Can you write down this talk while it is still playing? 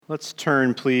Let's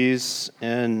turn, please,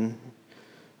 in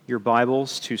your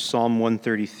Bibles to Psalm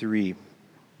 133.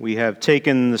 We have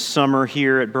taken the summer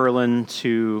here at Berlin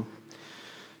to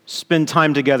spend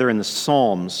time together in the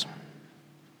Psalms.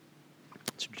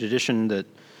 It's a tradition that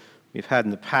we've had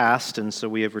in the past, and so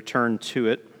we have returned to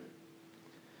it.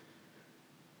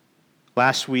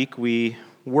 Last week, we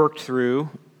worked through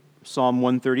Psalm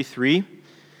 133,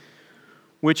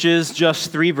 which is just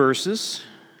 3 verses.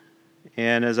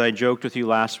 And as I joked with you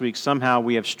last week, somehow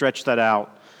we have stretched that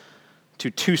out to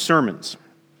 2 sermons.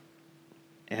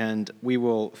 And we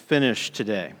will finish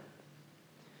today.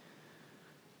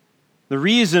 The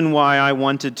reason why I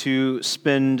wanted to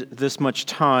spend this much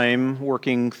time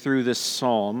working through this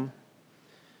psalm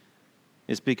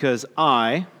is because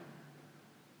I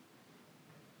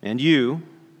and you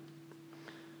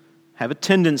have a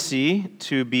tendency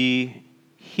to be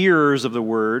hearers of the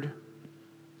word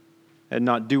and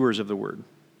not doers of the word.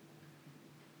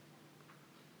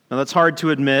 Now that's hard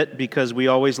to admit because we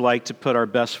always like to put our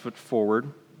best foot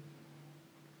forward.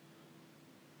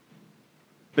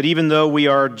 But even though we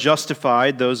are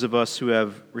justified, those of us who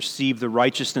have received the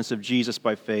righteousness of Jesus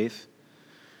by faith,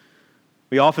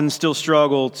 we often still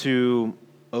struggle to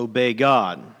obey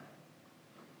God.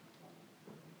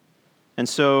 And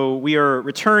so we are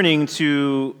returning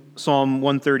to Psalm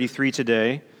 133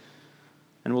 today,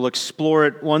 and we'll explore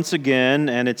it once again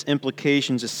and its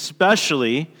implications,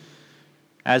 especially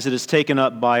as it is taken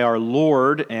up by our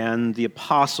Lord and the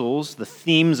apostles, the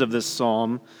themes of this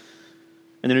psalm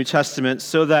in the New Testament,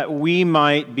 so that we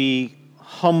might be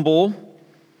humble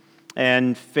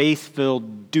and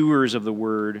faith-filled doers of the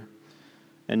word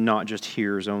and not just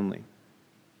hearers only.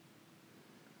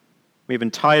 We've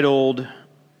entitled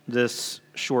this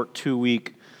short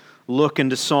 2-week look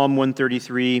into Psalm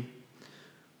 133,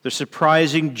 The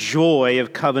Surprising Joy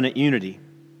of Covenant Unity.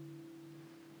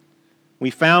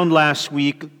 We found last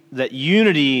week that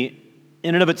unity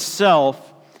in and of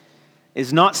itself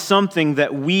is not something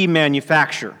that we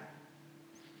manufacture.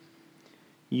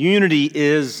 Unity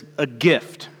is a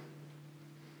gift.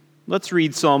 Let's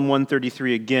read Psalm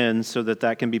 133 again so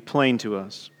that can be plain to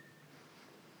us.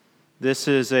 This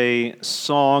is a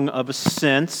song of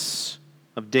ascents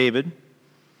of David.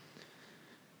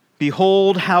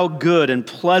 Behold how good and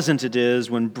pleasant it is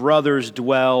when brothers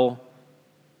dwell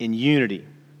in unity.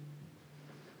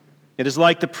 It is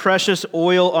like the precious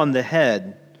oil on the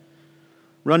head,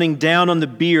 running down on the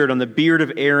beard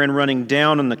of Aaron, running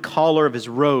down on the collar of his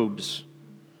robes.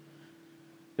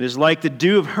 It is like the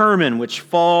dew of Hermon, which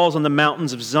falls on the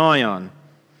mountains of Zion,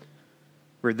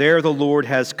 where there the Lord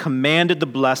has commanded the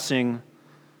blessing,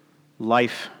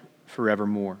 life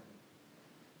forevermore.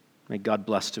 May God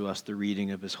bless to us the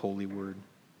reading of His holy word.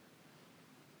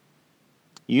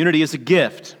 Unity is a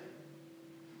gift.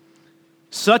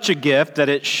 Such a gift that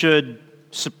it should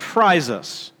surprise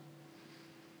us.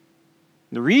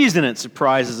 The reason it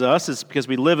surprises us is because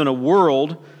we live in a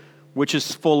world which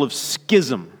is full of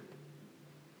schism,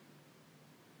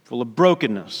 full of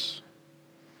brokenness,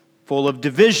 full of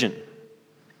division.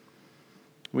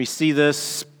 We see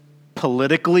this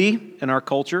politically in our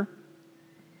culture.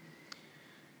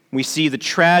 We see the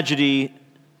tragedy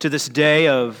to this day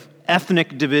of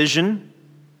ethnic division.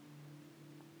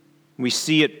 We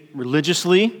see it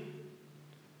religiously.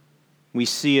 We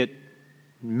see it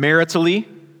maritally.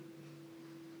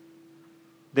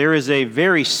 There is a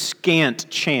very scant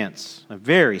chance, a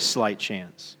very slight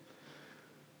chance,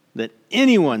 that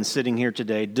anyone sitting here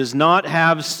today does not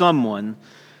have someone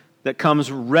that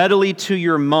comes readily to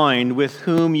your mind with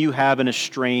whom you have an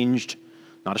estranged,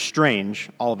 not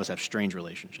estranged, all of us have strange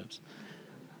relationships,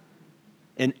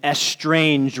 an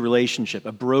estranged relationship,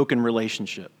 a broken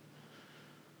relationship.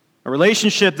 A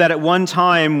relationship that at one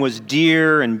time was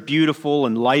dear and beautiful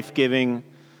and life-giving,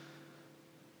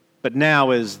 but now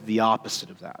is the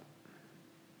opposite of that.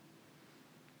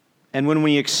 And when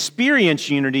we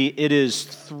experience unity, it is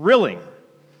thrilling,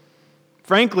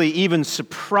 frankly, even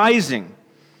surprising.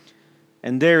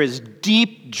 And there is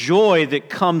deep joy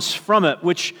that comes from it,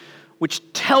 which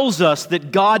tells us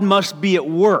that God must be at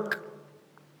work.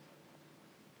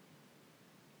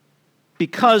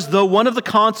 Because though one of the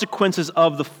consequences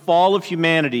of the fall of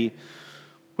humanity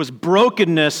was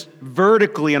brokenness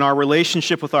vertically in our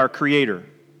relationship with our Creator,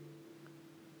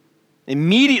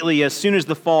 immediately as soon as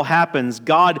the fall happens,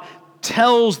 God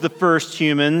tells the first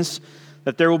humans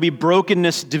that there will be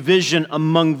brokenness, division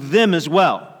among them as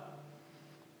well.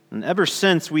 And ever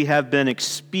since, we have been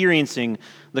experiencing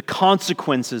the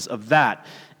consequences of that.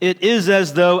 It is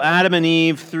as though Adam and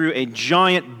Eve threw a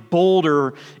giant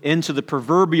boulder into the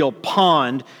proverbial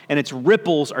pond, and its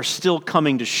ripples are still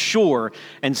coming to shore.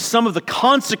 And some of the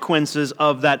consequences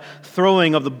of that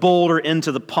throwing of the boulder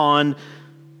into the pond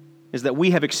is that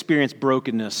we have experienced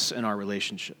brokenness in our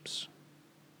relationships.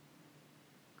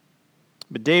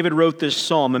 But David wrote this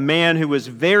psalm, a man who was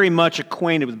very much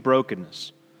acquainted with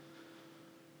brokenness.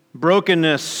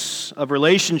 Brokenness of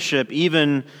relationship,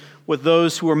 even with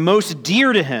those who are most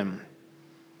dear to him,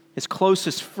 his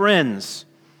closest friends,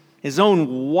 his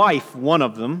own wife, one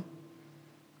of them,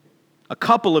 a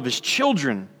couple of his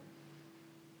children.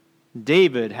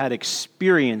 David had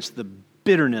experienced the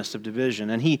bitterness of division,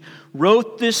 and he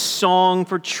wrote this song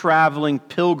for traveling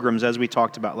pilgrims, as we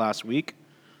talked about last week.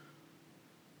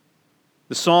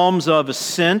 The Psalms of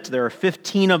Ascent, there are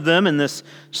 15 of them in this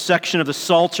section of the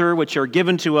Psalter, which are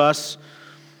given to us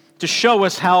to show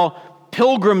us how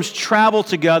pilgrims travel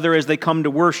together as they come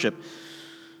to worship.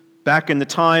 Back in the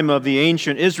time of the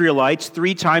ancient Israelites,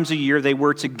 3 times a year they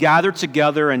were to gather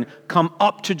together and come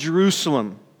up to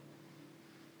Jerusalem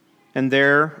and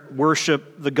there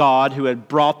worship the God who had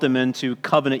brought them into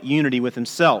covenant unity with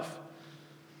himself.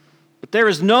 But there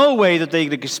is no way that they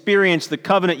could experience the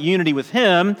covenant unity with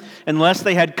him unless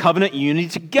they had covenant unity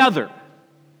together.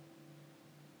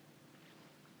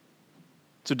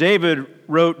 So David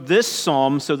wrote this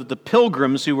psalm so that the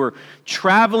pilgrims who were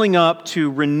traveling up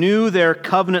to renew their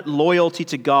covenant loyalty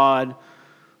to God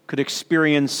could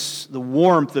experience the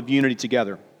warmth of unity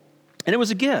together. And it was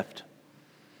a gift.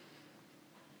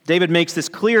 David makes this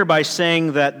clear by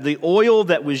saying that the oil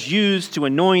that was used to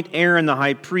anoint Aaron the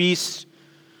high priest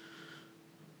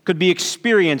could be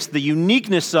experienced, the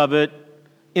uniqueness of it,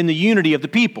 in the unity of the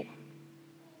people.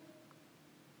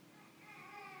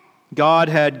 God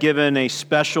had given a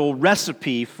special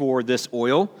recipe for this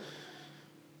oil.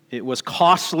 It was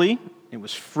costly, it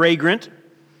was fragrant,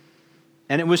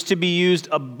 and it was to be used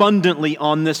abundantly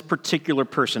on this particular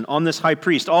person, on this high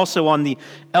priest, also on the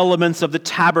elements of the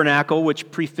tabernacle, which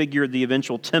prefigured the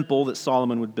eventual temple that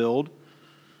Solomon would build,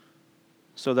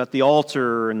 so that the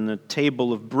altar and the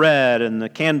table of bread and the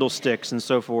candlesticks and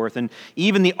so forth, and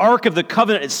even the Ark of the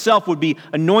Covenant itself would be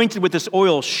anointed with this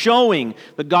oil, showing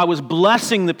that God was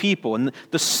blessing the people. And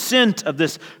the scent of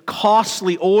this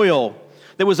costly oil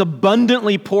that was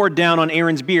abundantly poured down on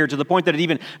Aaron's beard, to the point that it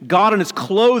even got on his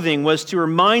clothing, was to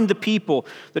remind the people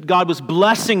that God was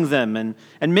blessing them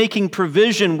and making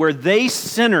provision where they,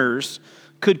 sinners,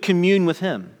 could commune with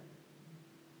him.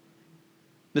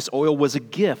 This oil was a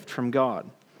gift from God.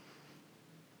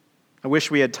 I wish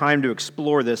we had time to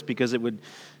explore this, because it would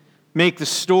make the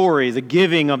story, the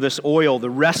giving of this oil, the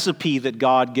recipe that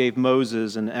God gave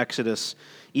Moses in Exodus,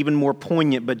 even more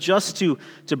poignant. But just to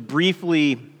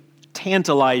briefly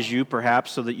tantalize you,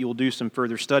 perhaps, so that you will do some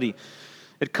further study,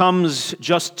 it comes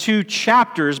just 2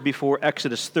 chapters before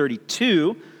Exodus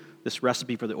 32, this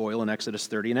recipe for the oil in Exodus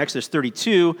 30. In Exodus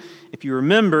 32, if you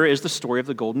remember, is the story of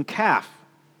the golden calf.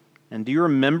 And do you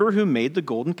remember who made the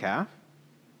golden calf?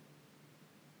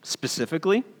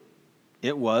 Specifically,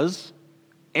 it was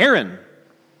Aaron,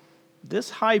 this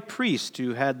high priest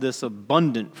who had this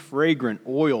abundant, fragrant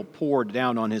oil poured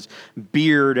down on his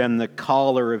beard and the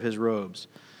collar of his robes.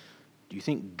 Do you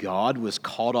think God was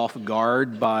caught off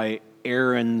guard by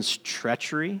Aaron's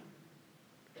treachery?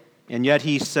 And yet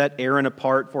he set Aaron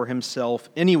apart for himself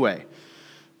anyway,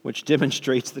 which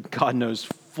demonstrates that God knows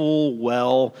full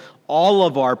well all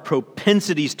of our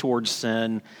propensities towards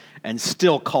sin and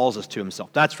still calls us to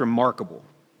himself. That's remarkable.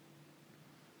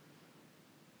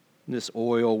 This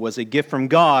oil was a gift from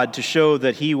God to show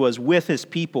that he was with his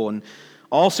people. And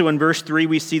also in verse 3,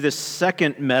 we see this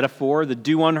second metaphor, the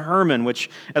dew on Hermon, which,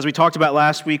 as we talked about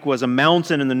last week, was a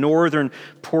mountain in the northern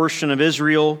portion of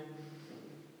Israel.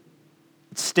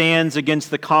 It stands against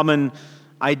the common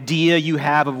idea you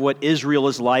have of what Israel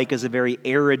is like as a very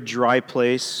arid, dry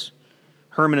place.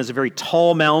 Hermon is a very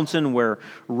tall mountain where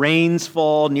rains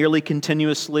fall nearly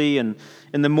continuously, and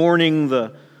in the morning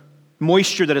the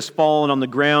moisture that has fallen on the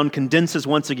ground condenses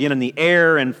once again in the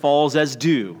air and falls as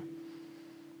dew,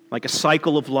 like a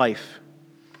cycle of life.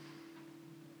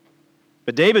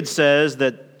 But David says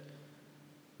that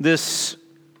this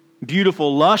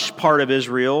beautiful, lush part of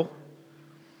Israel,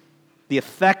 the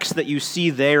effects that you see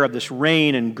there of this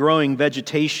rain and growing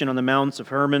vegetation on the mountains of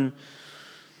Hermon,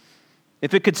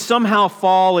 if it could somehow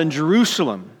fall in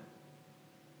Jerusalem,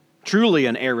 truly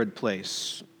an arid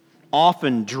place,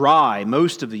 often dry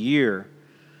most of the year,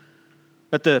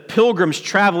 that the pilgrims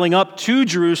traveling up to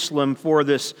Jerusalem for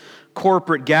this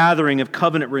corporate gathering of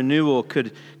covenant renewal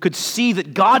could see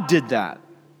that God did that.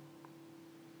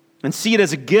 and see it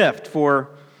as a gift, for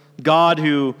God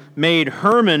who made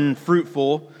Hermon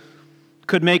fruitful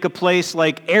could make a place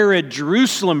like arid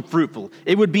Jerusalem fruitful.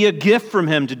 It would be a gift from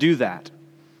him to do that.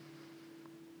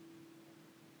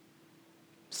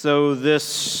 So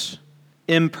this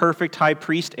imperfect high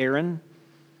priest Aaron,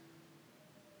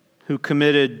 who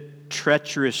committed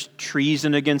treacherous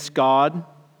treason against God,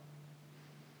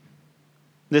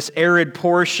 this arid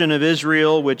portion of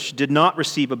Israel which did not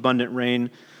receive abundant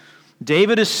rain,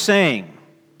 David is saying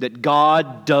that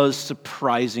God does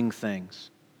surprising things.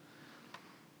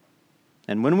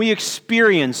 And when we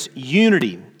experience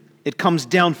unity, it comes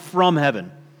down from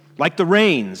heaven, like the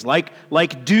rains,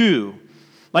 like dew,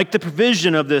 like the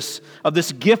provision of this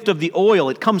gift of the oil.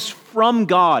 It comes from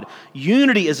God.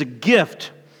 Unity is a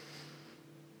gift,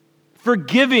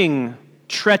 forgiving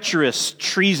treacherous,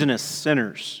 treasonous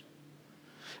sinners,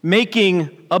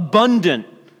 making abundant,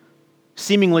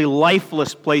 seemingly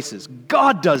lifeless places.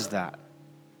 God does that.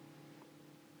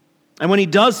 And when he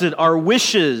does it, our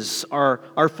wishes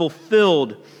are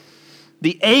fulfilled.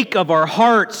 The ache of our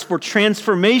hearts for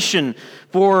transformation,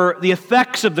 for the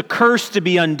effects of the curse to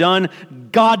be undone,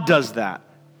 God does that.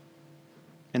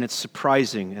 And it's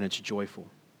surprising and it's joyful.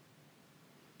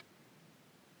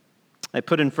 I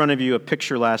put in front of you a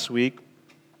picture last week.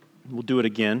 We'll do it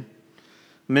again.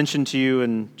 I mentioned to you,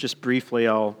 and just briefly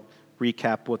I'll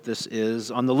recap what this is.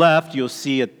 On the left, you'll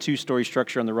see a 2-story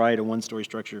structure. On the right, a 1-story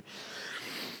structure.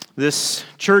 This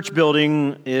church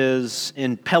building is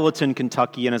in Pelleton,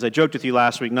 Kentucky, and as I joked with you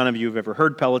last week, none of you have ever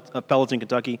heard of Pelleton,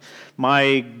 Kentucky.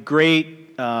 My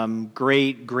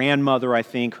great-grandmother, I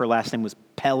think, her last name was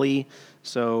Pelly,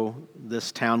 so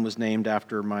this town was named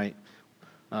after my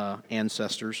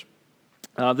ancestors.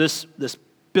 This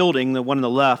building, the one on the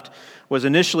left, was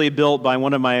initially built by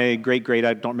one of my great-great,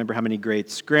 I don't remember how many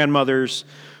greats, grandmothers,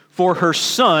 for her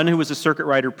son, who was a circuit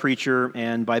rider preacher,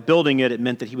 and by building it, it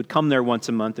meant that he would come there once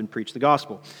a month and preach the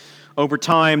gospel. Over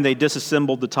time, they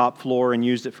disassembled the top floor and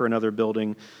used it for another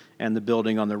building, and the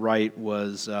building on the right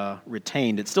was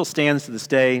retained. It still stands to this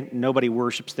day. Nobody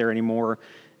worships there anymore.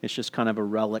 It's just kind of a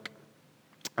relic.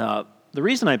 The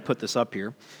reason I put this up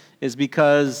here is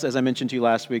because, as I mentioned to you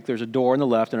last week, there's a door on the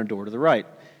left and a door to the right.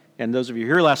 And those of you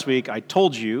here last week, I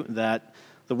told you that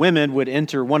the women would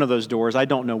enter one of those doors, I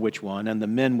don't know which one, and the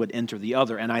men would enter the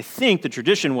other. And I think the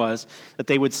tradition was that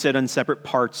they would sit on separate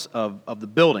parts of the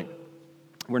building.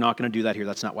 We're not going to do that here.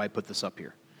 That's not why I put this up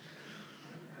here.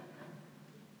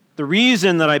 The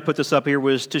reason that I put this up here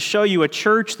was to show you a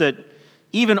church that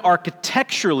even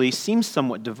architecturally seems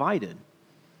somewhat divided.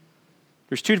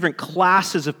 There's 2 different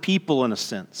classes of people in a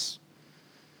sense.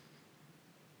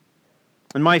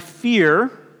 And my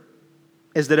fear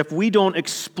is that if we don't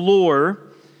explore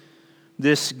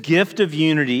this gift of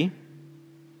unity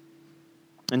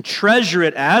and treasure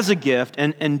it as a gift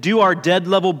and do our dead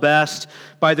level best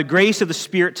by the grace of the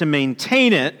Spirit to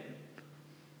maintain it,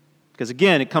 because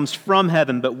again, it comes from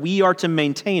heaven, but we are to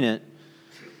maintain it,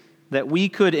 that we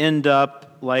could end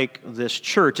up like this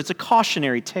church. It's a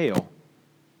cautionary tale.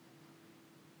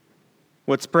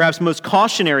 What's perhaps most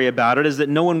cautionary about it is that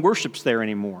no one worships there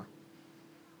anymore.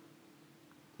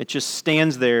 It just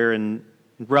stands there in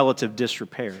relative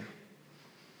disrepair.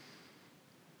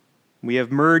 We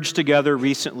have merged together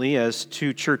recently as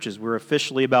 2 churches. We're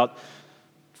officially about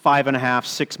 5.5,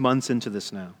 6 months into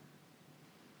this now.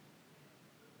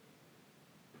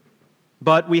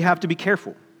 But we have to be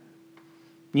careful.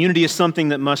 Unity is something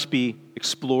that must be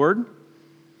explored.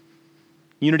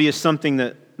 Unity is something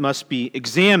that must be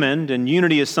examined, and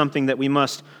unity is something that we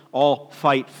must all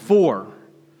fight for.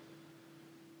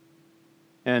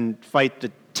 And fight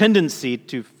the tendency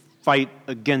to fight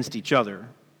against each other.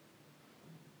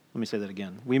 Let me say that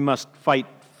again. We must fight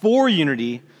for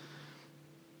unity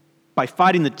by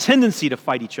fighting the tendency to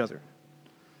fight each other.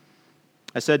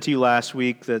 I said to you last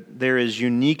week that there is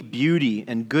unique beauty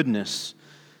and goodness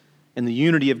in the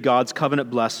unity of God's covenant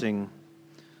blessing,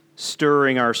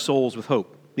 stirring our souls with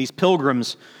hope. These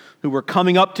pilgrims who were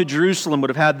coming up to Jerusalem would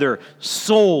have had their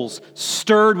souls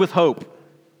stirred with hope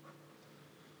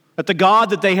that the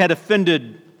God that they had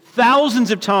offended thousands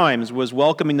of times was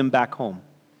welcoming them back home.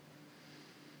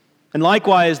 And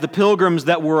likewise, the pilgrims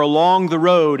that were along the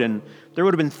road, and there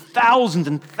would have been thousands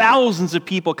and thousands of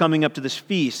people coming up to this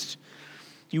feast,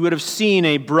 you would have seen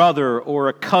a brother or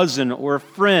a cousin or a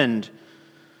friend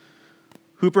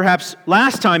who perhaps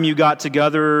last time you got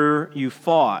together, you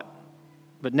fought.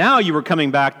 But now you were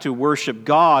coming back to worship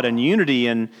God in unity,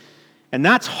 and And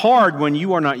that's hard when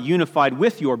you are not unified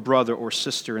with your brother or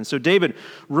sister. And so David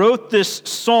wrote this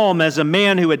psalm as a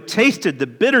man who had tasted the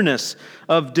bitterness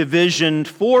of division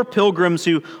for pilgrims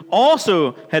who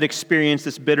also had experienced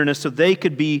this bitterness so they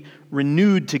could be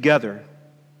renewed together.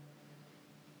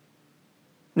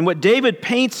 And what David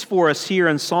paints for us here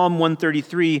in Psalm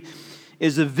 133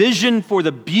 is a vision for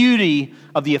the beauty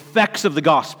of the effects of the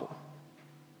gospel.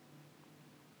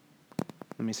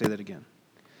 Let me say that again.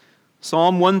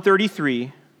 Psalm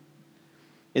 133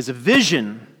 is a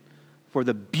vision for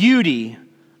the beauty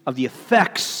of the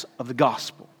effects of the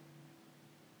gospel.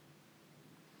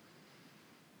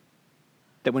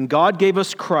 That when God gave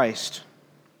us Christ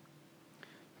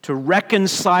to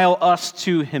reconcile us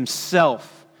to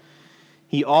himself,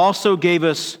 he also gave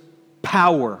us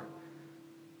power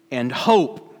and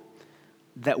hope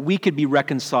that we could be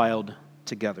reconciled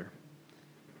together.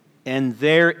 And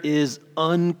there is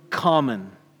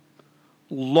uncommon,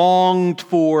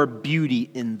 longed-for beauty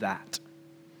in that.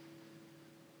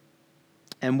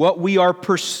 And what we are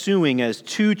pursuing as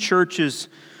two churches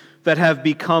that have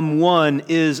become one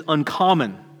is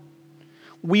uncommon.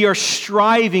 We are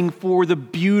striving for the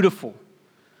beautiful.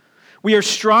 We are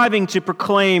striving to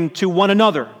proclaim to one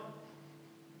another,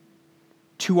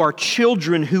 to our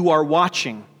children who are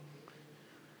watching,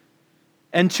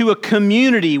 and to a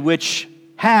community which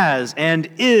has and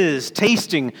is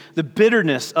tasting the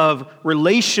bitterness of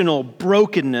relational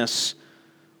brokenness,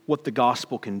 what the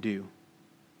gospel can do.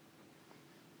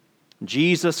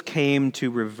 Jesus came to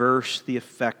reverse the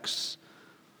effects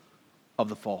of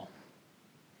the fall.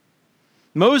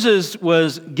 Moses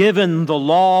was given the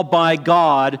law by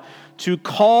God to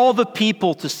call the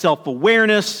people to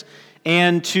self-awareness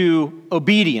and to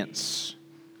obedience.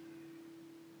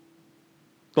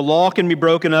 The law can be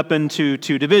broken up into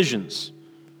two divisions: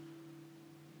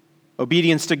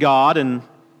 obedience to God and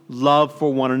love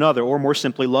for one another, or more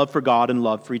simply, love for God and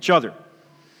love for each other.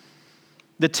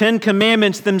 The 10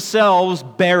 Commandments themselves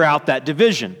bear out that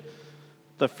division.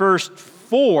 The first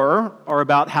 4 are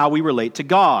about how we relate to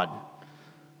God.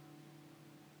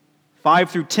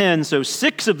 5 through 10, so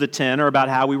 6 of the 10 are about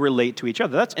how we relate to each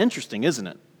other. That's interesting, isn't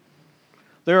it?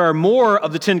 There are more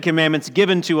of the 10 Commandments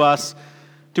given to us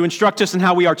to instruct us in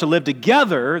how we are to live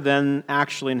together than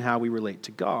actually in how we relate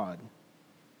to God.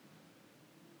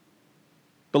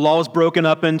 The law is broken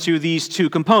up into these 2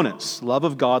 components: love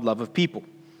of God, love of people.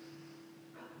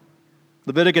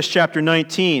 Leviticus chapter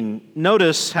 19,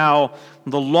 notice how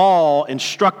the law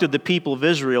instructed the people of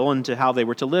Israel into how they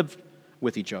were to live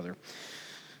with each other.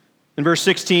 In verse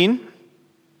 16,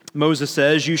 Moses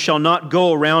says, "You shall not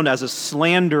go around as a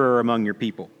slanderer among your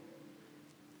people,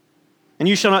 and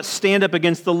you shall not stand up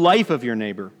against the life of your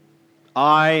neighbor.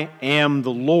 I am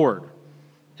the Lord."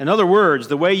 In other words,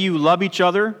 the way you love each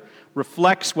other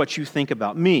reflects what you think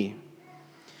about me.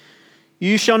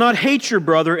 "You shall not hate your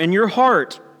brother in your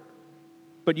heart,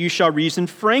 but you shall reason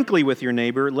frankly with your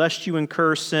neighbor, lest you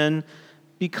incur sin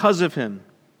because of him."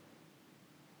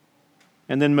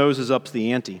 And then Moses ups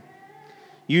the ante.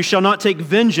 "You shall not take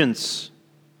vengeance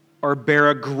or bear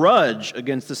a grudge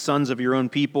against the sons of your own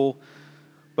people,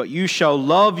 but you shall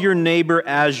love your neighbor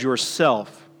as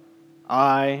yourself.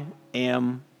 I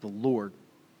am the Lord."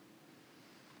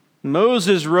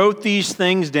 Moses wrote these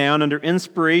things down under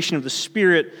inspiration of the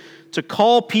Spirit to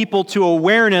call people to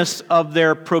awareness of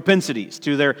their propensities,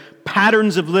 to their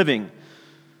patterns of living,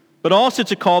 but also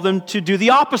to call them to do the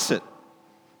opposite.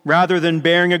 Rather than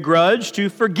bearing a grudge, to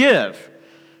forgive.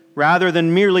 Rather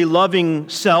than merely loving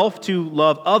self, to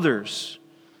love others.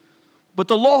 But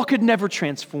the law could never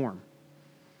transform.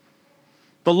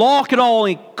 The law could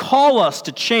only call us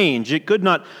to change. It could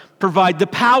not provide the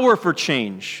power for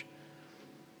change.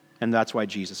 And that's why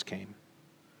Jesus came.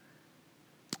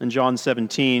 In John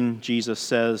 17, Jesus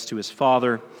says to his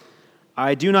Father,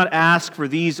 "I do not ask for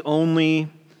these only,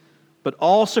 but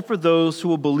also for those who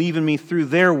will believe in me through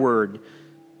their word,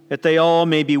 that they all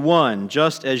may be one,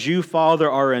 just as you, Father,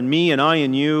 are in me and I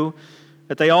in you,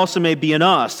 that they also may be in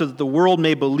us, so that the world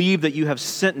may believe that you have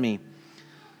sent me.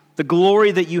 The glory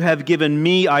that you have given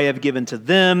me, I have given to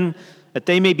them, that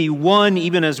they may be one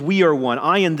even as we are one,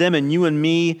 I and them and you and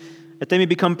me, that they may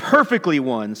become perfectly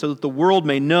one, so that the world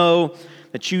may know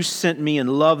that you sent me and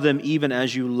loved them even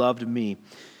as you loved me."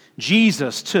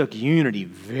 Jesus took unity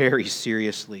very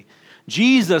seriously.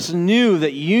 Jesus knew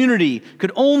that unity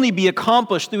could only be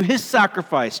accomplished through his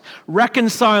sacrifice,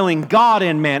 reconciling God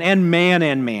and man and man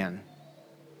and man.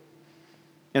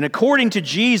 And according to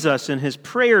Jesus in his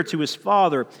prayer to his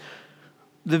Father,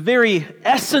 the very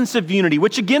essence of unity,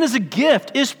 which again is a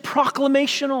gift, is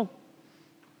proclamational.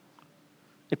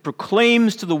 It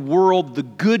proclaims to the world the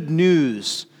good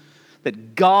news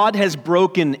that God has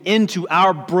broken into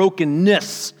our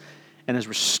brokenness and is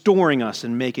restoring us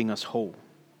and making us whole.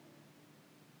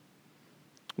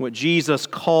 What Jesus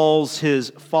calls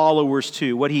his followers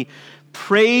to, what he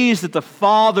prays that the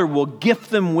Father will gift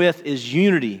them with, is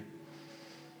unity.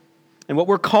 And what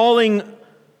we're calling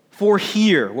for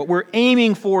here, what we're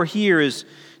aiming for here, is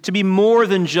to be more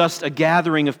than just a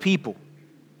gathering of people,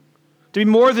 to be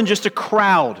more than just a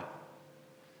crowd.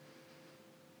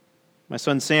 My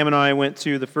son Sam and I went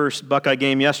to the first Buckeye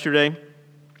game yesterday. It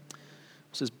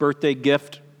was his birthday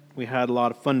gift. We had a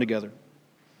lot of fun together.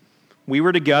 We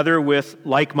were together with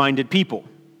like-minded people.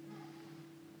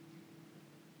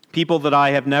 People that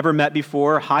I have never met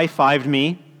before high-fived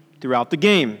me throughout the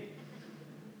game.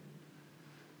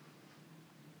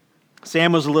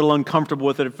 Sam was a little uncomfortable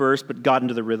with it at first, but got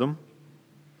into the rhythm.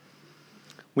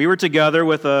 We were together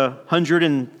with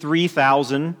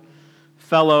 103,000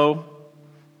 fellow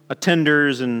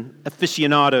attenders and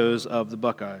aficionados of the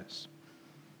Buckeyes.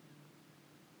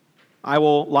 I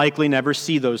will likely never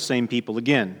see those same people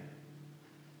again.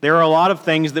 There are a lot of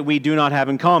things that we do not have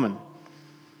in common.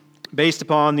 Based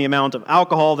upon the amount of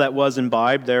alcohol that was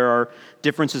imbibed, there are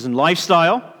differences in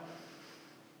lifestyle.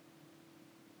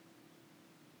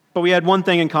 But we had one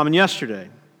thing in common yesterday,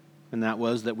 and that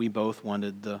was that we both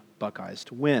wanted the Buckeyes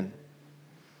to win.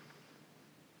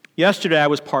 Yesterday, I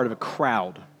was part of a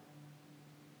crowd.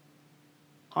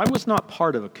 I was not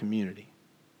part of a community.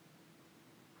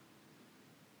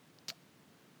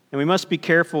 And we must be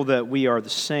careful that we are the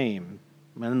same.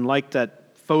 And like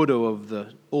that photo of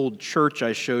the old church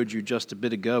I showed you just a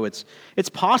bit ago, it's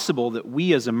possible that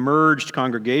we as a merged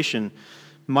congregation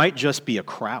might just be a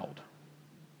crowd.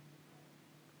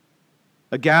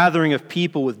 A gathering of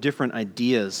people with different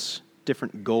ideas,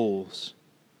 different goals.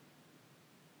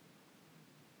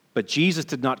 But Jesus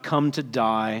did not come to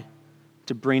die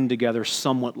to bring together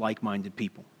somewhat like-minded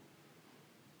people.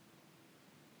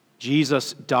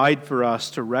 Jesus died for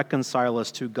us to reconcile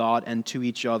us to God and to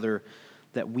each other,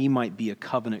 that we might be a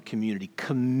covenant community,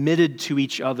 committed to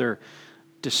each other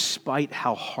despite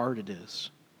how hard it is.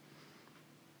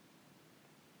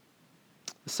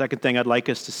 The second thing I'd like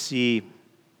us to see,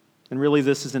 and really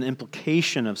this is an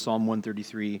implication of Psalm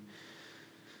 133,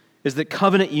 is that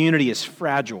covenant unity is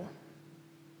fragile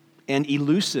and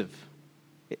elusive.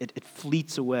 It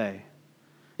fleets away.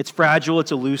 It's fragile,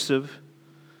 it's elusive.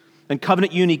 And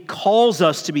covenant unity calls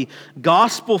us to be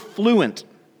gospel fluent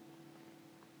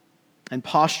and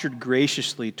postured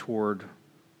graciously toward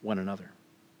one another.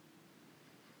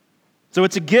 So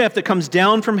it's a gift that comes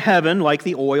down from heaven like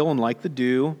the oil and like the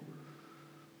dew,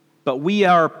 but we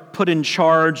are put in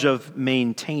charge of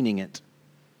maintaining it.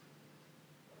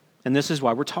 And this is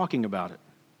why we're talking about it.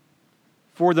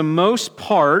 For the most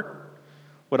part,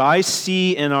 what I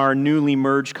see in our newly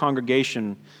merged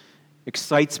congregation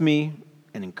excites me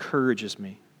and encourages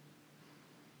me.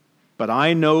 But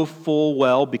I know full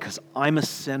well, because I'm a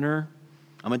sinner,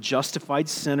 I'm a justified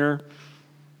sinner,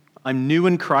 I'm new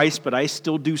in Christ, but I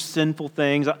still do sinful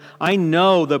things. I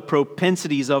know the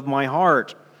propensities of my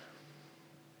heart.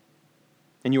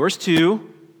 And yours too.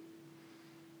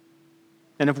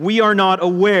 And if we are not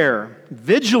aware,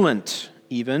 vigilant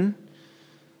even,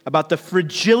 about the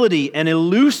fragility and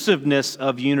elusiveness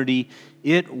of unity,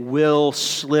 it will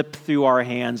slip through our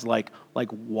hands like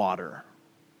water.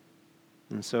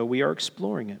 And so we are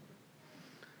exploring it.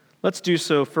 Let's do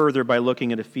so further by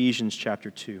looking at Ephesians chapter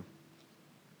 2.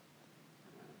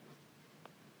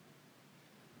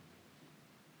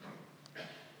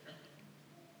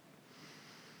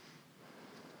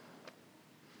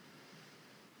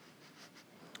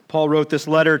 Paul wrote this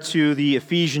letter to the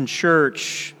Ephesian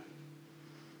church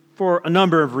for a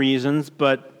number of reasons,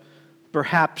 but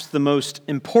perhaps the most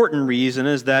important reason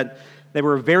is that they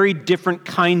were very different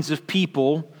kinds of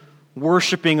people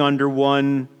worshiping under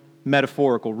one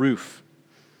metaphorical roof.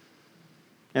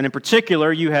 And in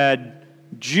particular, you had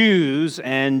Jews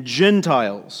and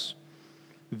Gentiles,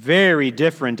 very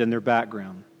different in their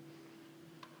background.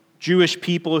 Jewish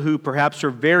people who perhaps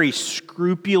are very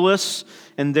scrupulous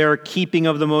in their keeping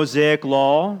of the Mosaic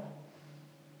law.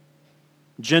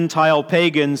 Gentile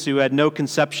pagans who had no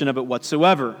conception of it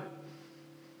whatsoever.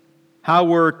 How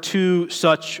were two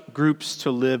such groups to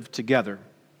live together?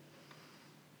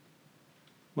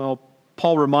 Well,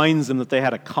 Paul reminds them that they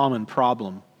had a common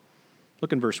problem.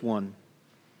 Look in verse 1.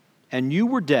 And you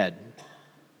were dead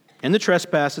in the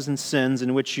trespasses and sins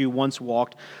in which you once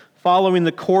walked, following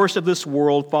the course of this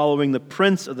world, following the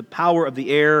prince of the power of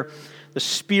the air, the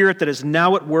Spirit that is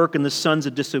now at work in the sons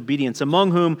of disobedience,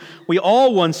 among whom we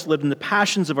all once lived in the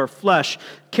passions of our flesh,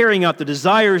 carrying out the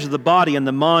desires of the body and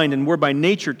the mind, and were by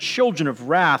nature children of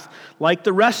wrath, like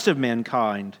the rest of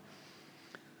mankind.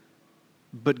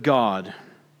 But God,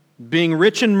 being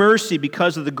rich in mercy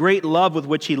because of the great love with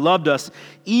which He loved us,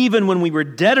 even when we were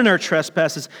dead in our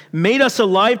trespasses, made us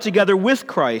alive together with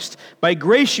Christ. By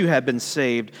grace you have been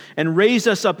saved, and raised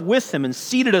us up with Him, and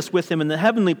seated us with Him in the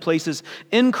heavenly places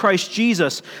in Christ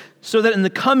Jesus, so that in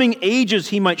the coming ages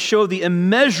He might show the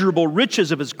immeasurable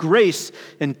riches of His grace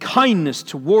and kindness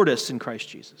toward us in Christ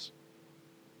Jesus.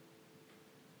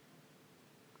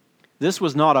 This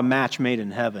was not a match made in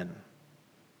heaven.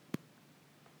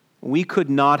 We could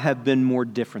not have been more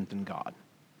different than God.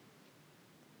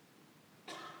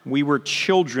 We were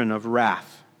children of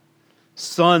wrath,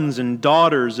 sons and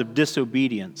daughters of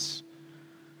disobedience.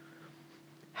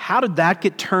 How did that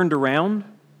get turned around?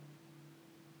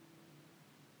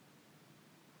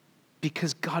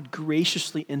 Because God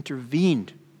graciously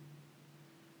intervened.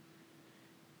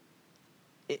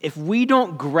 If we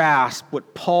don't grasp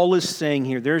what Paul is saying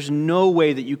here, there's no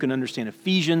way that you can understand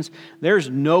Ephesians. There's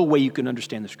no way you can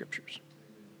understand the Scriptures.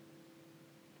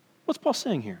 What's Paul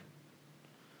saying here?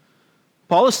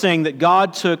 Paul is saying that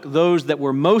God took those that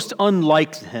were most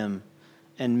unlike him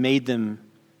and made them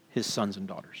His sons and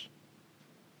daughters.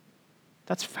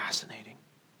 That's fascinating.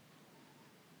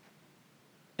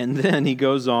 And then he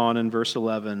goes on in verse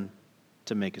 11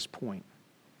 to make his point.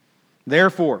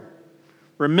 Therefore,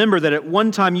 remember that at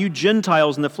one time you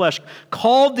Gentiles in the flesh,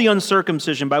 called the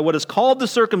uncircumcision by what is called the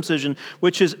circumcision,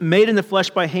 which is made in the flesh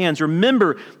by hands.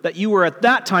 Remember that you were at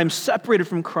that time separated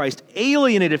from Christ,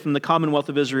 alienated from the commonwealth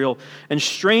of Israel, and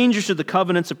strangers to the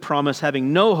covenants of promise,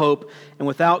 having no hope and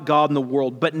without God in the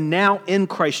world. But now in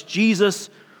Christ Jesus,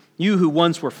 you who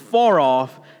once were far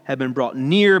off have been brought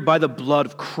near by the blood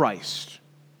of Christ.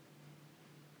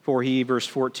 For He, verse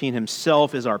 14,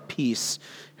 Himself is our peace,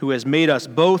 who has made us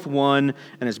both one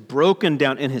and has broken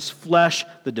down in His flesh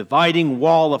the dividing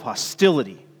wall of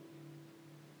hostility.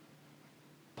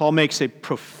 Paul makes a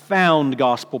profound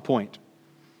gospel point.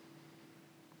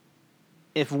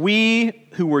 If we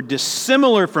who were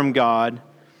dissimilar from God,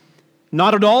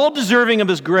 not at all deserving of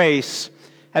His grace,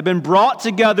 have been brought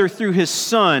together through His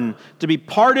Son to be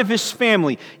part of His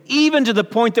family, even to the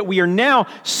point that we are now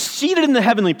seated in the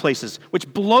heavenly places, which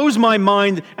blows my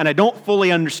mind and I don't fully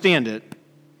understand it,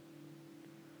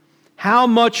 how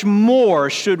much more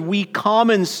should we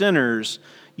common sinners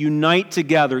unite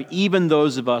together, even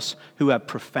those of us who have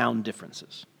profound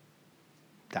differences?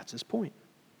 That's his point.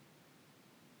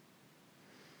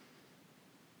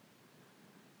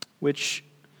 Which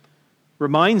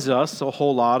reminds us a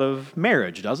whole lot of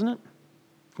marriage, doesn't it?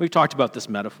 We've talked about this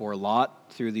metaphor a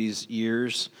lot through these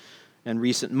years and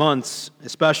recent months,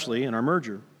 especially in our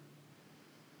merger.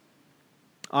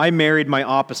 I married my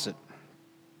opposite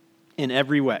in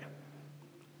every way.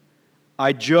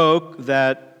 I joke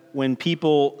that when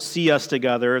people see us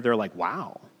together, they're like,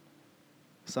 wow,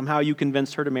 somehow you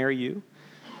convinced her to marry you?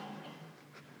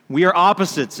 We are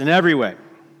opposites in every way.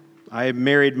 I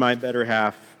married my better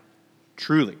half,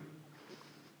 truly.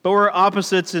 But we're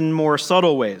opposites in more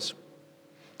subtle ways.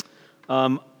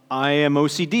 I am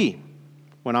OCD.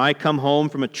 When I come home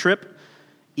from a trip,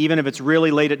 even if it's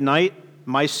really late at night,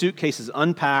 my suitcase is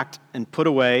unpacked and put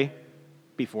away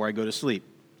before I go to sleep.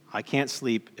 I can't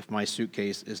sleep if my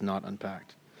suitcase is not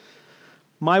unpacked.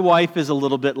 My wife is a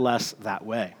little bit less that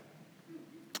way.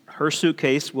 Her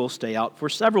suitcase will stay out for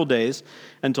several days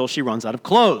until she runs out of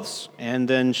clothes, and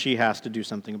then she has to do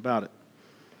something about it.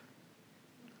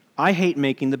 I hate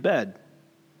making the bed,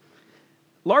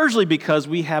 largely because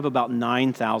we have about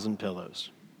 9,000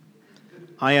 pillows.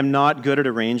 I am not good at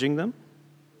arranging them.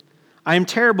 I am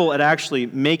terrible at actually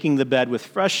making the bed with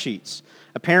fresh sheets.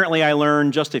 Apparently, I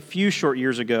learned just a few short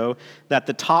years ago that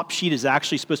the top sheet is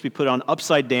actually supposed to be put on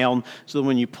upside down so that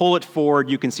when you pull it forward,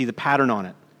 you can see the pattern on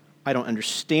it. I don't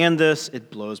understand this. It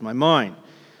blows my mind.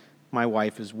 My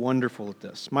wife is wonderful at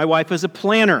this. My wife is a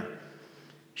planner.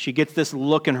 She gets this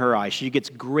look in her eye. She gets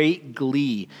great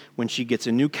glee when she gets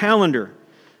a new calendar.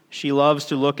 She loves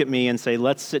to look at me and say,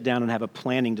 let's sit down and have a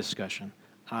planning discussion.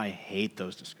 I hate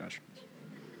those discussions.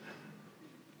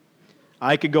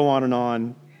 I could go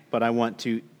on, but I want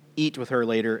to eat with her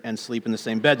later and sleep in the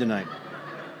same bed tonight.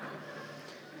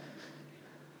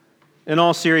 In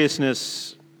all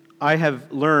seriousness, I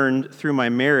have learned through my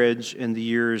marriage in the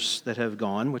years that have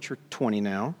gone, which are 20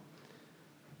 now,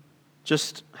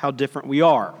 just how different we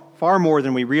are, far more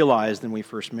than we realized when we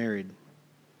first married.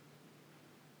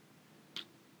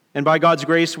 And by God's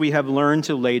grace, we have learned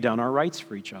to lay down our rights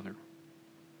for each other.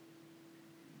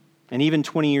 And even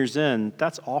 20 years in,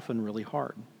 that's often really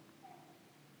hard.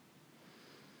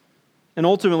 And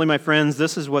ultimately, my friends,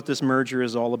 this is what this merger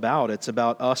is all about. It's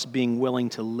about us being willing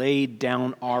to lay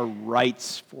down our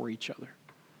rights for each other.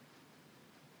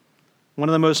 One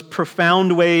of the most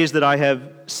profound ways that I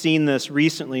have seen this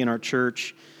recently in our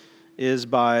church is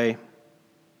by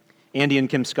Andy and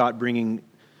Kim Scott bringing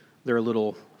their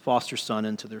little foster son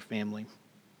into their family.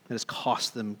 It has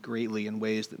cost them greatly in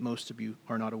ways that most of you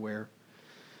are not aware.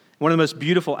 One of the most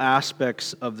beautiful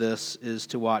aspects of this is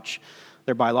to watch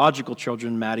their biological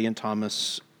children, Maddie and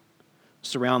Thomas,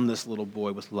 surround this little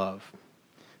boy with love.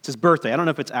 It's his birthday. I don't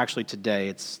know if it's actually today.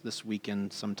 It's this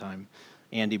weekend sometime.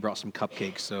 Andy brought some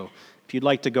cupcakes, so if you'd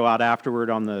like to go out afterward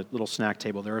on the little snack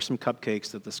table, there are some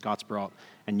cupcakes that the Scotts brought,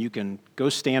 and you can go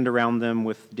stand around them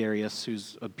with Darius,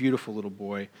 who's a beautiful little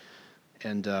boy,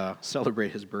 and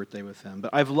celebrate his birthday with him.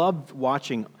 But I've loved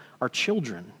watching our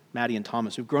children, Maddie and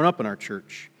Thomas, who've grown up in our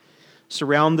church,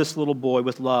 surround this little boy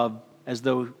with love as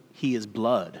though he is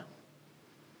blood.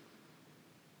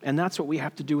 And that's what we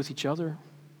have to do with each other.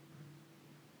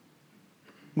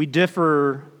 We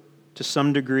differ to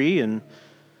some degree in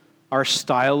our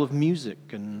style of music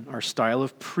and our style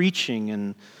of preaching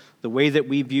and the way that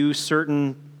we view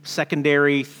certain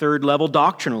secondary, third-level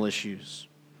doctrinal issues.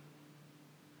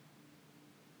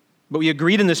 But we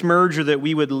agreed in this merger that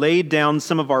we would lay down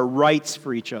some of our rights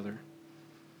for each other.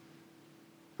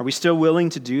 Are we still willing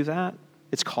to do that?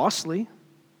 It's costly.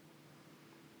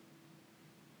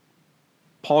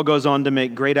 Paul goes on to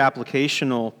make great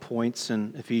applicational points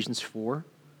in Ephesians 4.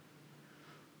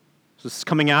 So this is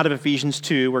coming out of Ephesians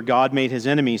 2, where God made his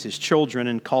enemies his children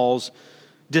and calls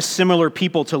dissimilar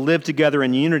people to live together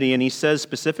in unity. And he says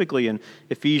specifically in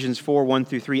Ephesians 4, 1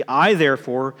 through 3, I,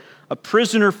 therefore, a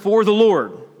prisoner for the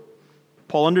Lord.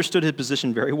 Paul understood his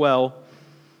position very well.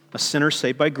 A sinner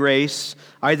saved by grace.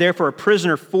 I, therefore, a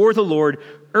prisoner for the Lord,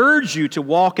 urge you to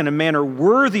walk in a manner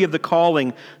worthy of the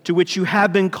calling to which you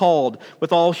have been called,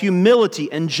 with all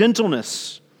humility and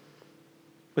gentleness,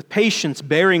 with patience,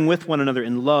 bearing with one another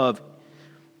in love.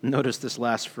 Notice this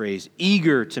last phrase,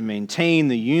 eager to maintain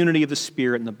the unity of the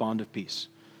Spirit and the bond of peace.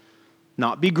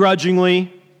 Not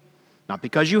begrudgingly, not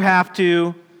because you have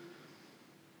to,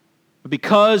 but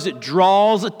because it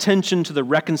draws attention to the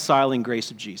reconciling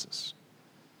grace of Jesus.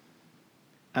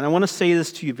 And I want to say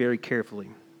this to you very carefully.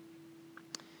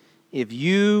 If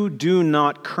you do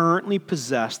not currently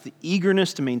possess the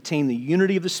eagerness to maintain the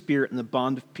unity of the Spirit and the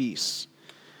bond of peace,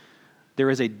 there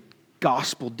is a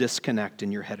gospel disconnect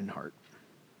in your head and heart.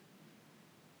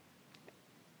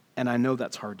 And I know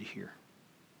that's hard to hear.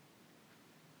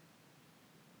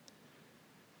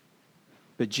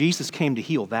 But Jesus came to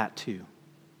heal that too.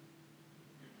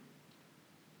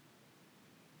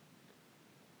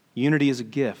 Unity is a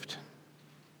gift,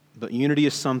 but unity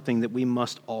is something that we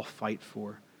must all fight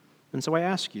for. And so I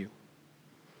ask you,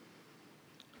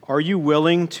 are you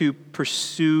willing to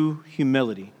pursue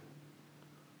humility?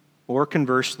 Or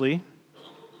conversely,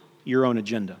 your own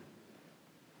agenda?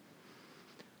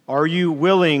 Are you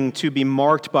willing to be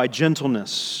marked by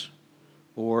gentleness?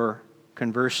 Or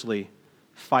conversely,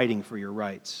 fighting for your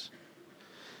rights?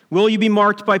 Will you be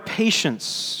marked by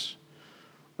patience?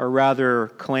 Or rather,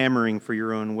 clamoring for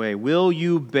your own way? Will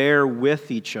you bear with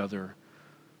each other?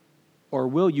 Or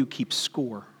will you keep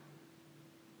score?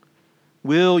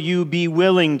 Will you be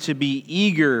willing to be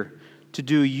eager to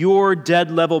do your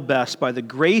dead level best by the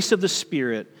grace of the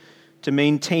Spirit to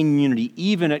maintain unity,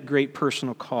 even at great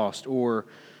personal cost? Or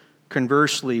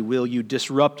conversely, will you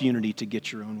disrupt unity to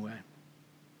get your own way?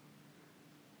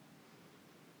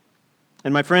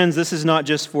 And my friends, this is not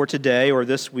just for today or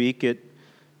this week. It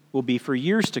will be for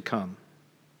years to come.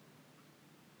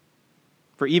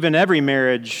 For even every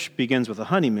marriage begins with a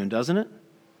honeymoon, doesn't it?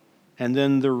 And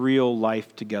then the real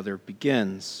life together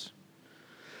begins.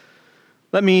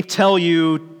 Let me tell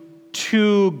you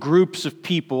two groups of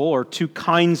people or two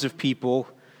kinds of people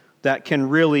that can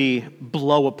really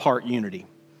blow apart unity.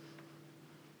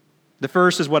 The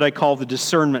first is what I call the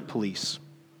discernment police.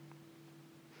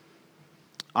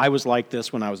 I was like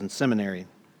this when I was in seminary.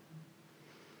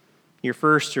 Your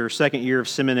first or second year of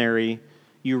seminary,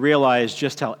 you realize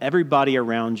just how everybody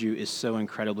around you is so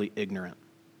incredibly ignorant.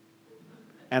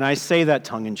 And I say that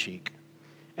tongue-in-cheek.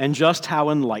 And just how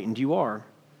enlightened you are.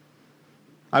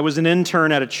 I was an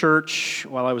intern at a church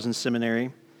while I was in seminary,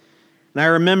 and I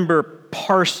remember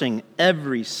parsing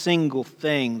every single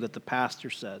thing that the pastor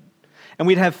said. And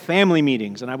we'd have family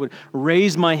meetings, and I would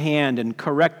raise my hand and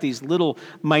correct these little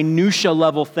minutia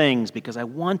level things because I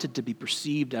wanted to be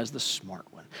perceived as the smart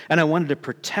one. And I wanted to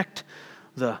protect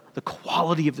the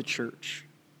quality of the church.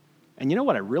 And you know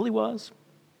what I really was?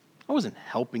 I wasn't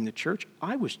helping the church.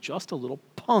 I was just a little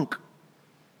punk.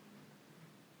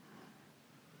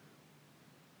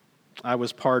 I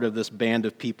was part of this band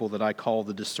of people that I call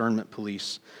the discernment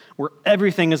police, where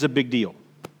everything is a big deal.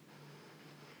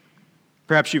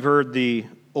 Perhaps you've heard the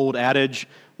old adage,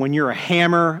 when you're a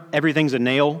hammer, everything's a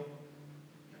nail.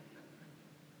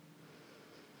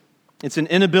 It's an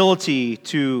inability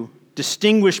to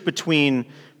distinguish between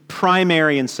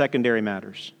primary and secondary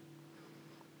matters.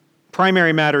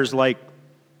 Primary matters like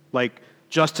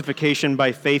justification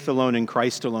by faith alone in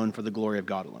Christ alone for the glory of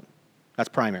God alone. That's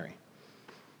primary.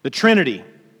 The Trinity,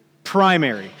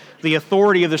 primary. The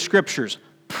authority of the Scriptures,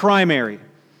 primary.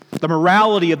 The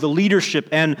morality of the leadership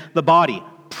and the body,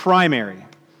 primary.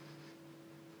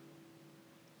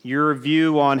 Your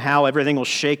view on how everything will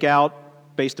shake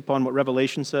out based upon what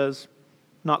Revelation says,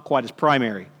 not quite as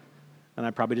primary. And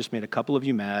I probably just made a couple of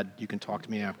you mad. You can talk to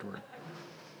me afterward.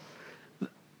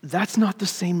 That's not the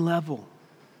same level.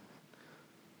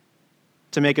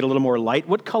 To make it a little more light,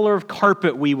 what color of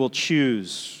carpet we will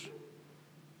choose,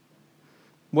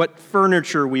 what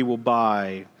furniture we will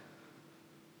buy,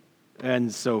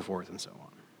 and so forth and so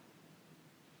on.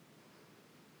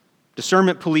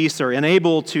 Discernment police are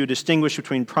unable to distinguish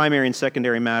between primary and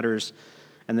secondary matters,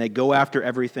 and they go after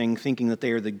everything thinking that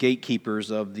they are the gatekeepers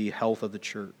of the health of the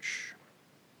church.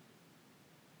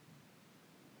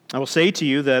 I will say to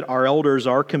you that our elders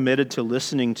are committed to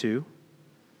listening to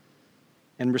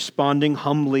and responding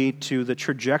humbly to the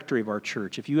trajectory of our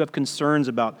church. If you have concerns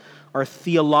about our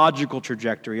theological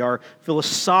trajectory, our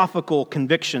philosophical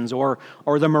convictions, or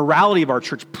the morality of our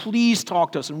church, please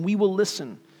talk to us and we will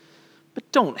listen.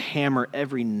 But don't hammer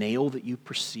every nail that you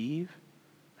perceive.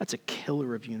 That's a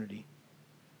killer of unity.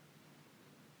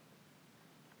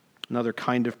 Another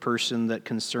kind of person that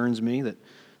concerns me, that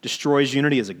destroys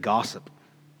unity, is a gossip.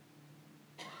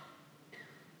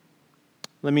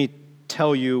 Let me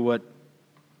tell you what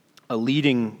a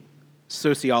leading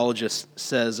sociologist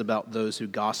says about those who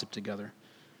gossip together.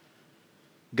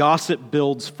 Gossip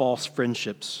builds false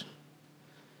friendships.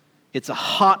 It's a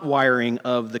hot wiring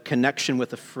of the connection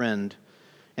with a friend,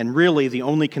 and really the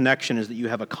only connection is that you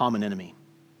have a common enemy.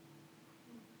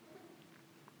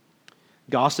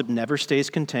 Gossip never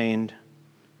stays contained,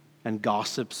 and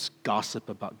gossips gossip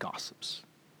about gossips.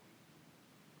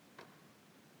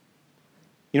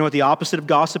 You know what the opposite of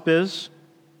gossip is?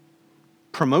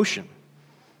 Promotion.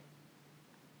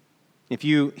 If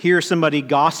you hear somebody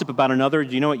gossip about another,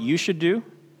 do you know what you should do?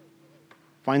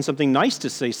 Find something nice to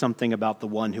say something about the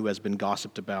one who has been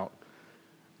gossiped about.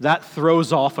 That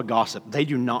throws off a gossip. They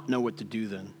do not know what to do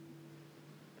then.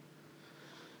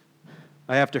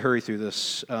 I have to hurry through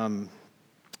this.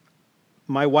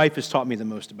 My wife has taught me the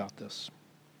most about this.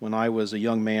 When I was a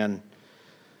young man,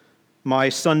 my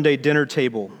Sunday dinner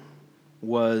table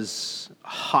was a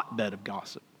hotbed of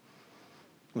gossip.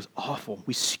 It was awful.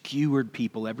 We skewered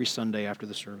people every Sunday after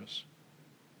the service.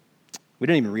 We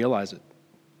didn't even realize it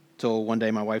until one day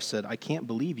my wife said, "I can't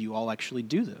believe you all actually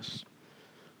do this."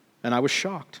 And I was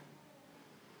shocked.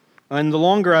 And the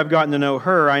longer I've gotten to know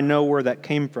her, I know where that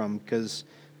came from, because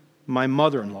my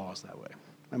mother-in-law is that way.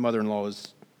 My mother-in-law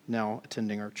is now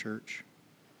attending our church.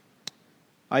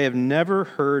 I have never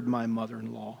heard my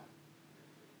mother-in-law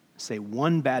say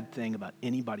one bad thing about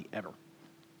anybody ever.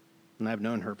 And I've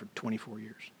known her for 24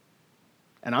 years.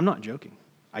 And I'm not joking.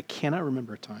 I cannot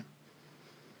remember a time.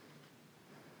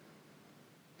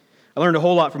 I learned a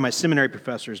whole lot from my seminary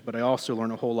professors, but I also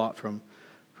learned a whole lot from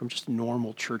just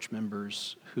normal church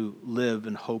members who live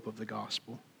in hope of the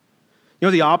gospel. You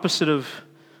know, the opposite of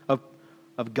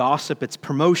gossip, it's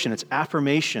promotion, it's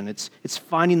affirmation, it's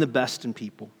finding the best in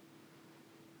people.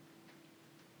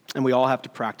 And we all have to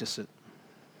practice it.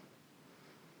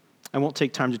 I won't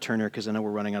take time to turn here because I know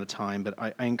we're running out of time, but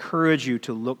I encourage you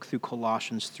to look through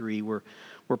Colossians 3, where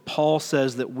Paul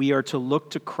says that we are to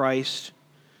look to Christ,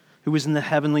 who is in the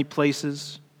heavenly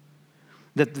places,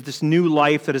 that this new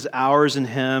life that is ours in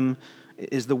Him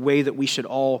is the way that we should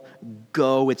all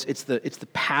go. It's the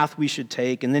path we should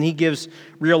take. And then he gives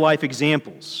real-life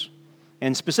examples.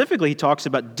 And specifically, he talks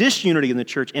about disunity in the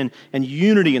church and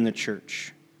unity in the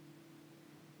church.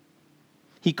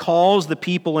 He calls the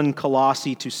people in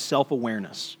Colossae to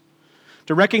self-awareness,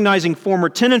 to recognizing former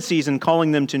tendencies and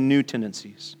calling them to new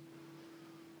tendencies.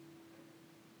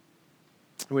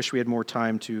 I wish we had more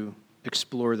time to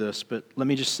explore this, but let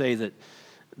me just say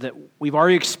that we've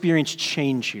already experienced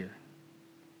change here.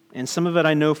 And some of it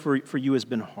I know for you has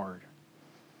been hard.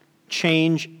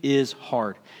 Change is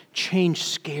hard. Change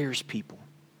scares people.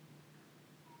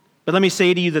 But let me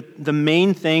say to you that the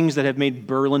main things that have made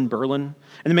Berlin, Berlin,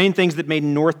 and the main things that made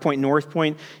North Point, North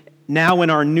Point, now in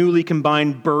our newly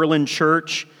combined Berlin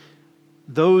church,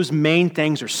 those main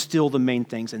things are still the main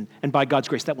things. And by God's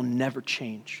grace, that will never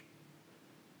change.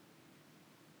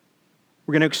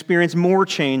 We're going to experience more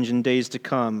change in days to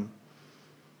come.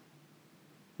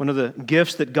 One of the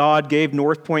gifts that God gave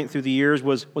North Point through the years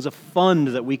was a fund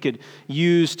that we could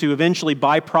use to eventually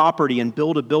buy property and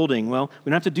build a building. Well, we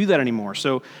don't have to do that anymore.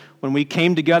 So when we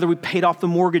came together, we paid off the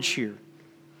mortgage here.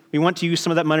 We want to use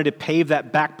some of that money to pave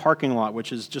that back parking lot,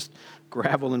 which is just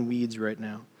gravel and weeds right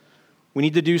now. We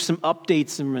need to do some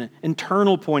updates from an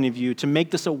internal point of view to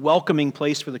make this a welcoming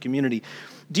place for the community.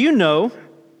 Do you know,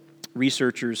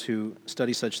 researchers who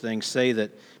study such things say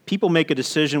that people make a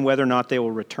decision whether or not they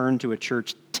will return to a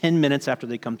church 10 minutes after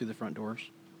they come through the front doors?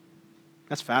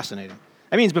 That's fascinating.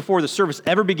 That means before the service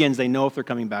ever begins, they know if they're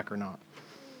coming back or not.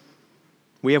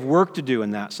 We have work to do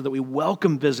in that so that we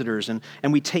welcome visitors and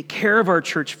we take care of our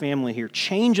church family here.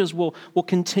 Changes will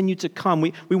continue to come.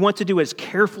 We want to do it as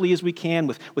carefully as we can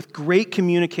with great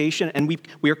communication, and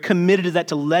we are committed to that,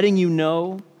 to letting you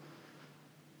know.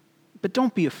 But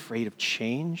don't be afraid of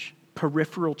change,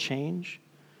 peripheral change.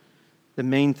 The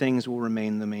main things will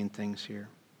remain the main things here.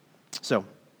 So,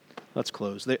 let's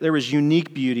close. There is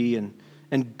unique beauty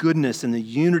and goodness in the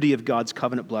unity of God's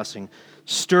covenant blessing,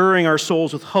 stirring our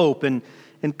souls with hope, and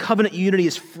covenant unity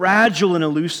is fragile and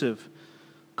elusive,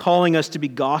 calling us to be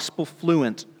gospel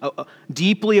fluent,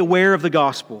 deeply aware of the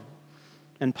gospel,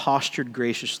 and postured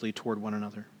graciously toward one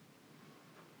another.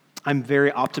 I'm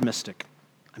very optimistic.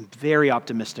 I'm very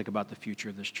optimistic about the future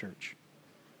of this church.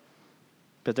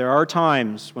 But there are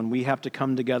times when we have to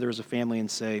come together as a family and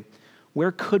say,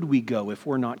 where could we go if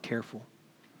we're not careful?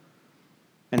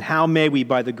 And how may we,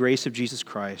 by the grace of Jesus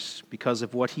Christ, because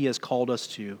of what he has called us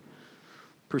to,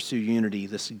 pursue unity,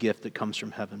 this gift that comes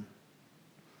from heaven?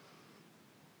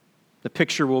 The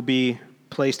picture will be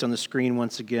placed on the screen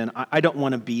once again. I don't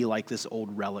want to be like this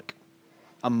old relic,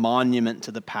 a monument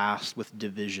to the past with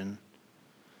division.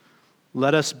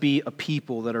 Let us be a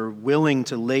people that are willing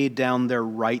to lay down their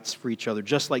rights for each other,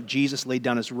 just like Jesus laid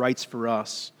down his rights for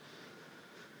us,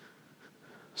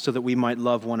 so that we might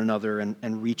love one another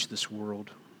and reach this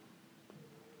world.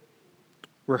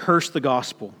 Rehearse the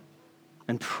gospel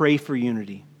and pray for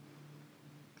unity.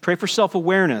 Pray for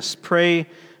self-awareness. Pray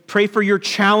for your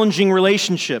challenging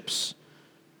relationships.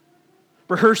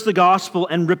 Rehearse the gospel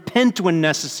and repent when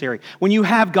necessary, when you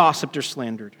have gossiped or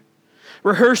slandered.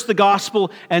 Rehearse the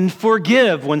gospel and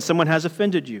forgive when someone has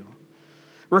offended you.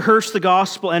 Rehearse the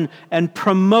gospel and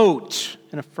promote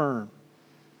and affirm.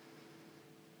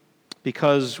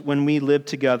 Because when we live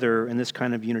together in this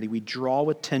kind of unity, we draw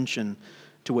attention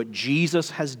to what Jesus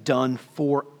has done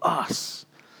for us.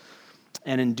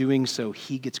 And in doing so,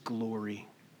 he gets glory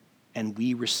and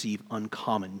we receive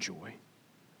uncommon joy.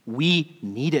 We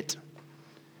need it.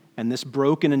 And this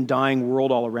broken and dying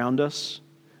world all around us,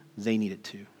 they need it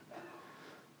too.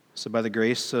 So by the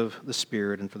grace of the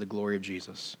Spirit and for the glory of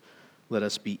Jesus, let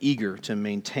us be eager to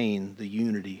maintain the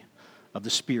unity of the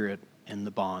Spirit in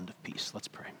the bond of peace. Let's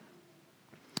pray.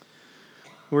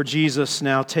 Lord Jesus,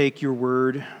 now take your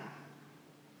word,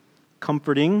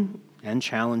 comforting and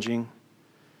challenging,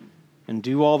 and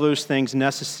do all those things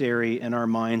necessary in our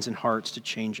minds and hearts to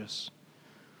change us.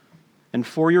 And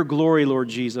for your glory, Lord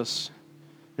Jesus,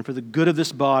 and for the good of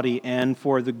this body and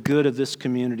for the good of this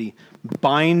community,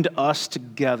 bind us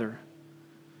together,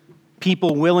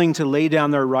 people willing to lay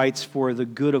down their rights for the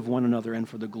good of one another and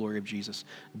for the glory of Jesus.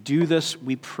 Do this,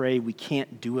 we pray. We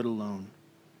can't do it alone.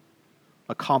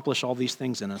 Accomplish all these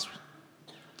things in us.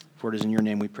 For it is in your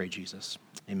name we pray, Jesus.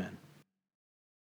 Amen.